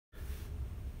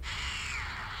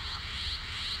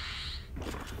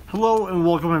Hello and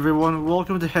welcome everyone.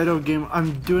 Welcome to Head of Game.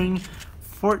 I'm doing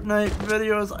Fortnite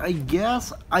videos. I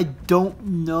guess I don't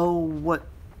know what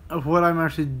I'm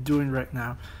actually doing right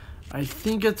now. I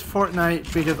think it's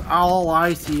Fortnite because all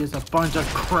I see is a bunch of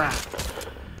crap.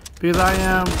 Because I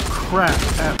am crap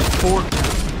at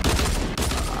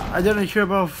Fortnite. I didn't hear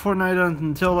about Fortnite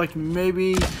until like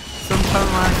maybe sometime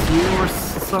last year or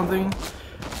something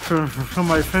from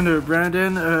my friend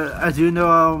Brandon. As you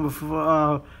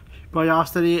know,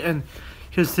 Biosity and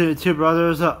his two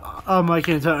brothers, Mike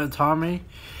and Tommy.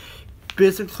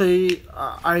 Basically,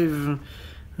 I've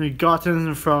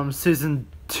gotten from season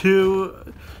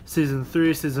 2, season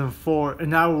 3, season 4, and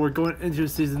now we're going into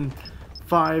season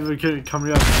 5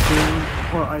 coming up soon.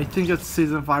 Or I think it's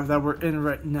season 5 that we're in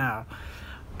right now.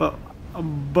 But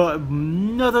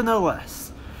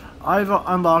nonetheless, I've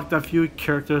unlocked a few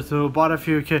characters, so bought a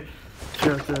few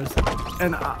characters,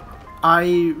 and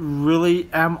I really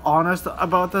am honest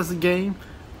about this game.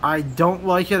 I don't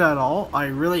like it at all. I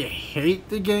really hate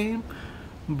the game,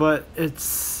 but it's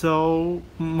so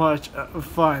much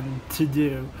fun to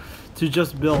do, to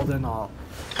just build and all.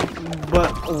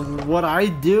 But what I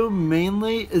do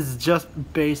mainly is just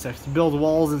basics. Build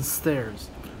walls and stairs,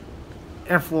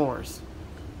 and floors,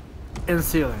 and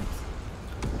ceilings.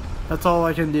 That's all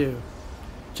I can do.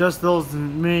 Just those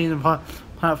main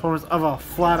platforms of a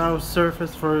flat out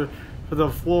surface for the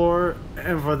floor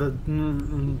and for the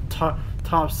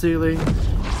top ceiling,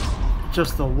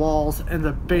 just the walls and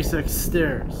the basic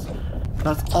stairs.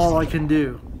 That's all I can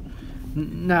do.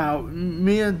 Now,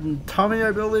 me and Tommy,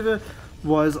 I believe it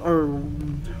was, or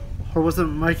was it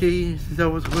Mikey that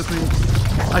was with me?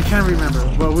 I can't remember,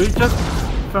 but we just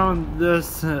found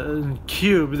this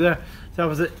cube that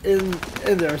was in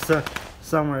there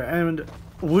somewhere, and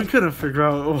we couldn't figure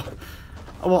out.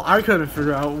 Well, I couldn't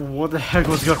figure out what the heck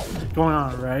was going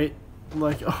on, right?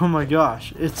 Like, oh my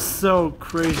gosh, it's so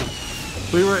crazy.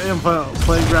 We were in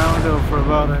playground for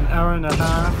about an hour and a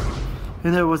half,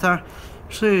 and it was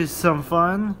actually some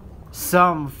fun.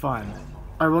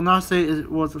 I will not say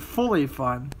it was fully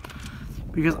fun,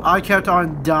 because I kept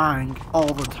on dying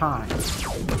all the time.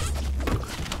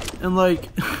 And like,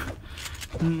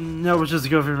 no, we're just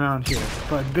goofing around here.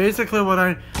 But basically what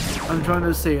I'm trying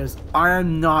to say is I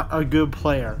am not a good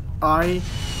player. I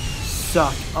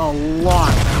suck a lot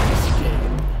at this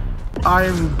game. I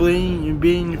am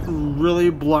being really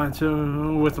blunt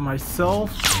with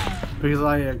myself, because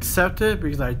I accept it,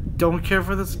 because I don't care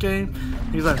for this game,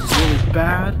 because I'm really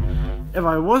bad. If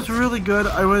I was really good,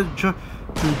 I would join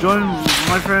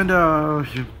my friend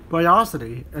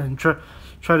Biosity and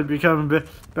try to become a bit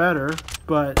better,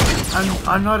 but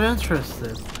I'm not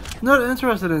interested. Not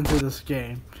interested into this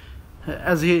game.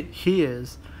 As he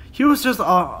is. He was just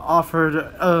offered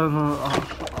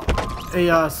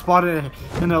a spot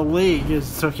in a league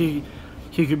so he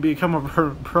could become a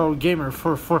pro gamer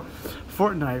for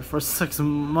Fortnite for 6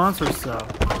 months or so.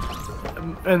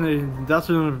 And that's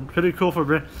pretty cool for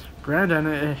Brandon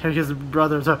and his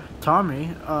brother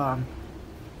Tommy.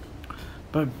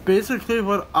 But basically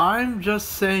what I'm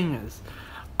just saying is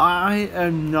I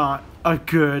am not a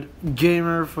good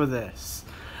gamer for this.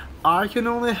 I can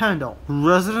only handle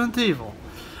Resident Evil,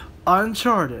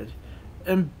 Uncharted,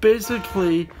 and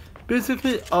basically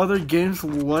other games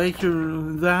like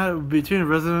that between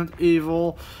Resident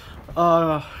Evil,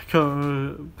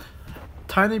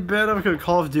 tiny bit of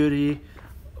Call of Duty,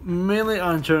 mainly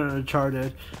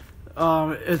Uncharted.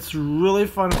 It's really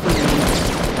fun for me,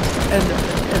 and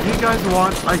if you guys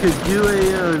want, I could do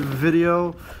a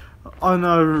video on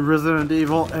Resident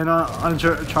Evil and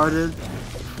Uncharted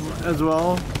as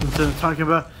well, talking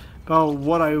about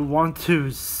what I want to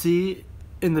see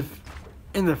in the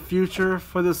future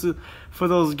for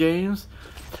those games.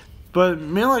 But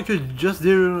mainly I could just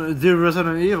do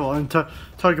Resident Evil and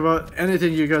talk about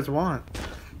anything you guys want,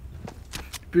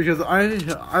 because I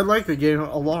like the game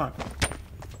a lot.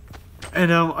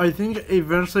 And I think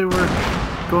eventually we're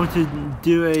going to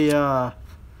do a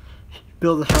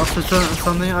build a house or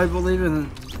something, I believe,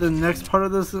 in the next part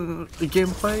of this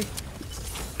gameplay.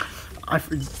 I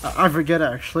forget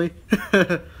actually.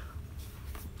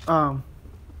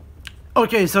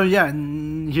 Okay, so yeah,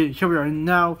 here we are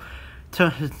now.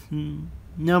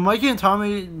 Now, Mikey and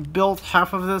Tommy built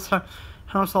half of this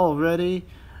house already.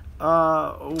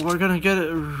 We're gonna get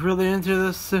really into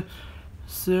this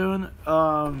soon.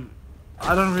 I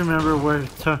don't remember where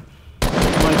Mikey is,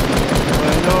 but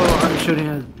I know I'm shooting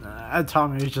at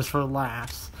Tommy just for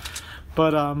laughs.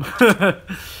 But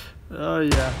oh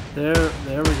yeah,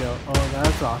 there we go. Oh,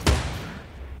 that's awesome.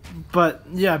 But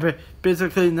yeah,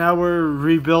 basically now we're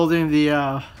rebuilding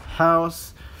the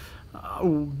house,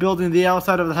 building the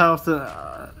outside of the house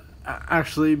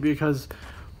actually, because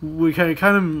we kind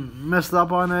of messed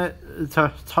up on it.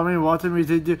 Tommy wanted me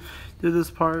to do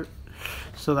this part,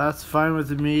 so that's fine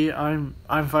with me. I'm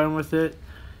fine with it.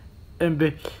 And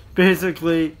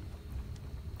basically,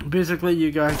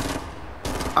 you guys,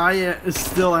 I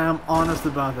still am honest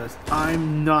about this.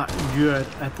 I'm not good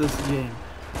at this game.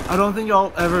 I don't think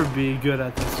I'll ever be good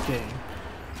at this game,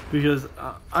 because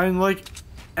I'm like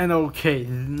an okay,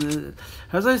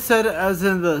 as I said, as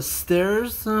in the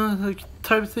stairs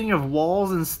type thing of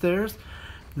walls and stairs.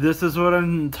 This is what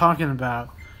I'm talking about.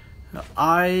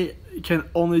 I can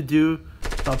only do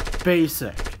the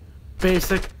basic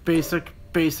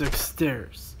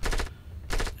stairs,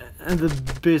 and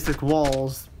the basic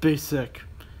walls, basic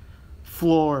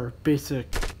floor,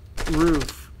 basic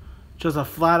roof, just a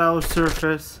flat out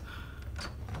surface,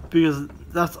 because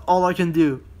that's all I can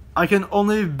do. I can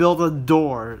only build a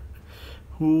door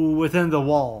within the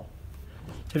wall,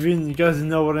 if you guys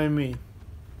know what I mean.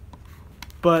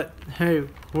 But hey,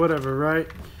 whatever, right?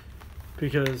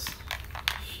 Because,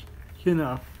 you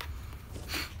know,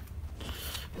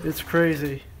 it's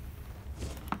crazy.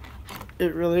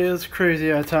 It really is crazy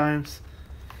at times.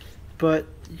 But,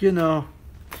 you know,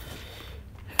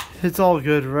 it's all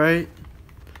good, right?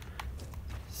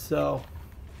 So,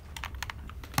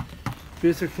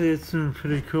 basically it's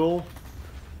pretty cool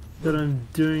that I'm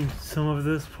doing some of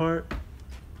this part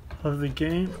of the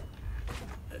game.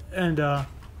 And,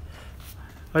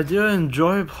 I do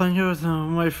enjoy playing it with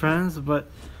my friends,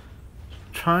 but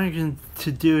trying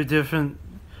to do different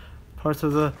parts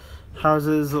of the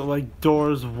houses, like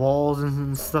doors, walls,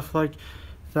 and stuff like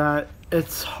that,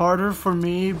 it's harder for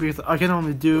me because I can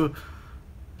only do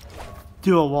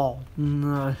a wall,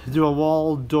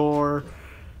 door,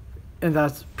 and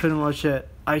that's pretty much it.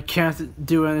 I can't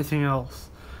do anything else.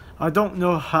 I don't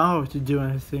know how to do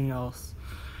anything else.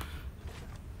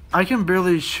 I can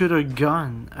barely shoot a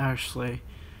gun, actually.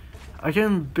 I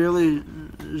can barely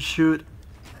shoot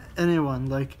anyone.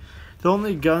 Like, the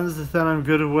only guns that I'm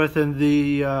good with in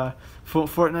the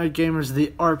Fortnite game is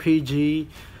the RPG,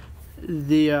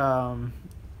 the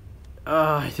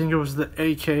I think it was the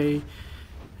AK,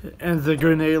 and the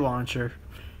grenade launcher.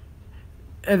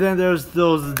 And then there's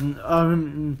those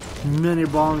mini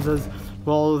bombs as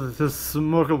well, the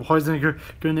smoke of poison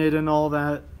grenade and all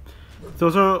that.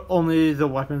 Those are only the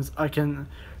weapons I can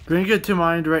bring it to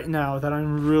mind right now that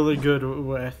I'm really good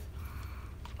with.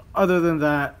 Other than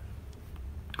that,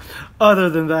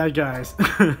 guys,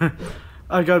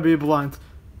 I gotta be blunt.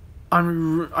 I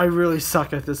really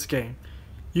suck at this game.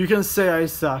 You can say I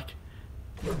suck,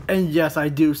 and yes, I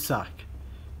do suck,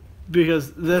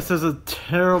 because this is a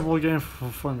terrible game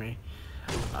for me.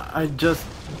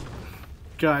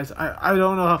 Guys, I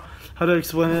don't know how to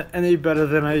explain it any better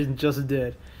than I just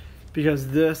did, because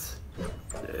this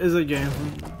is a game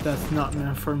that's not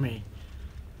meant for me.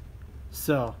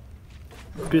 So,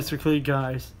 basically,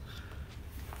 guys,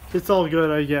 it's all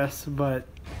good, I guess, but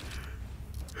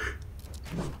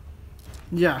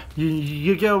yeah,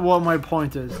 you get what my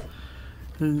point is.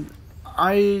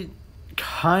 I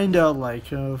kinda like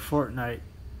Fortnite.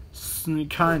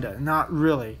 Kinda, not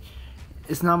really.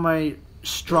 It's not my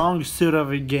strong suit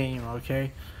of a game,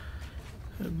 okay?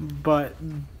 But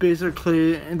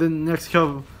basically, in the next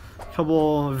couple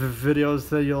of videos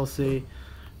that you'll see,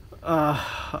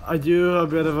 I do a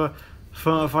bit of a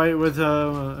fight with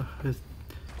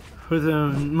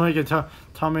Mike and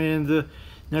Tommy in the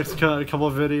next couple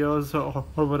of videos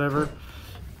or whatever,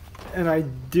 and I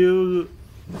do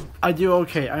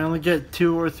okay. I only get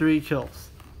 2 or 3 kills,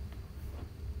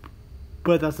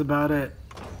 but that's about it.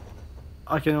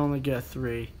 I can only get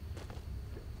 3,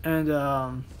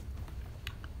 and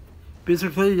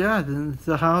basically, yeah,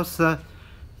 the house that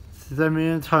me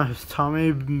and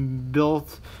Tommy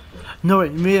built, no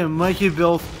wait, me and Mikey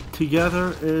built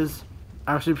together is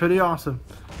actually pretty awesome.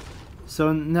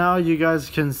 So now you guys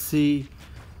can see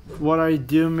what I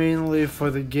do mainly for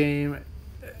the game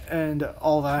and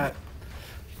all that.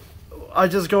 I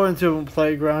just go into a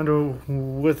playground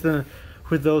with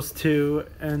those two,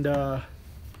 and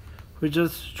we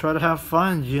just try to have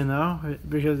fun, you know,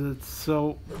 because it's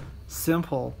so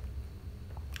simple.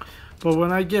 But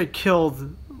when I get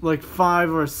killed like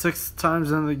 5 or 6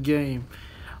 times in the game,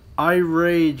 I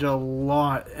rage a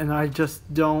lot, and I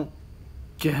just don't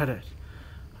get it.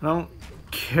 I don't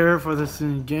care for this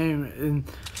in the game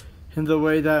in the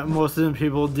way that most of the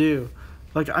people do.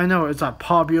 Like, I know it's a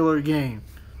popular game,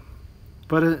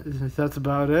 but that's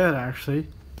about it, actually.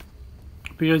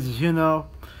 Because, you know,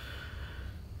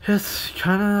 it's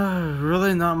kind of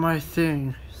really not my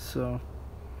thing. So,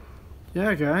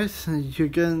 yeah, guys, you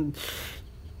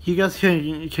guys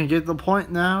can get the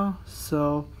point now.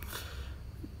 So,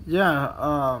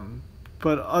 yeah,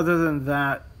 but other than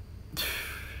that,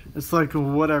 it's like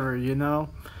whatever, you know?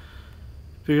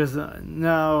 Because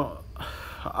now,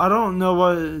 I don't know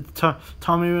what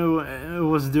Tommy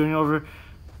was doing over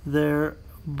there,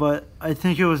 but I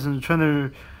think he was trying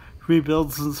to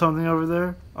rebuild something over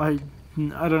there. I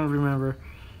don't remember.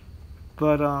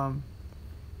 But,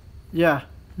 yeah.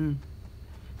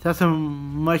 That's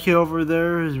Mikey over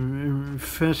there is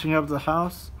finishing up the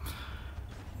house.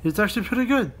 It's actually pretty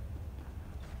good.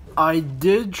 I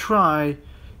did try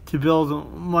to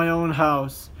build my own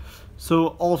house, so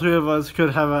all three of us could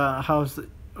have a house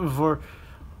for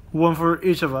one for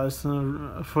each of us,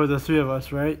 for the three of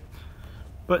us, right?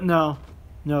 But no,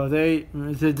 they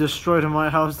destroyed my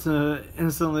house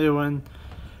instantly when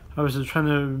I was trying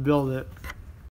to build it.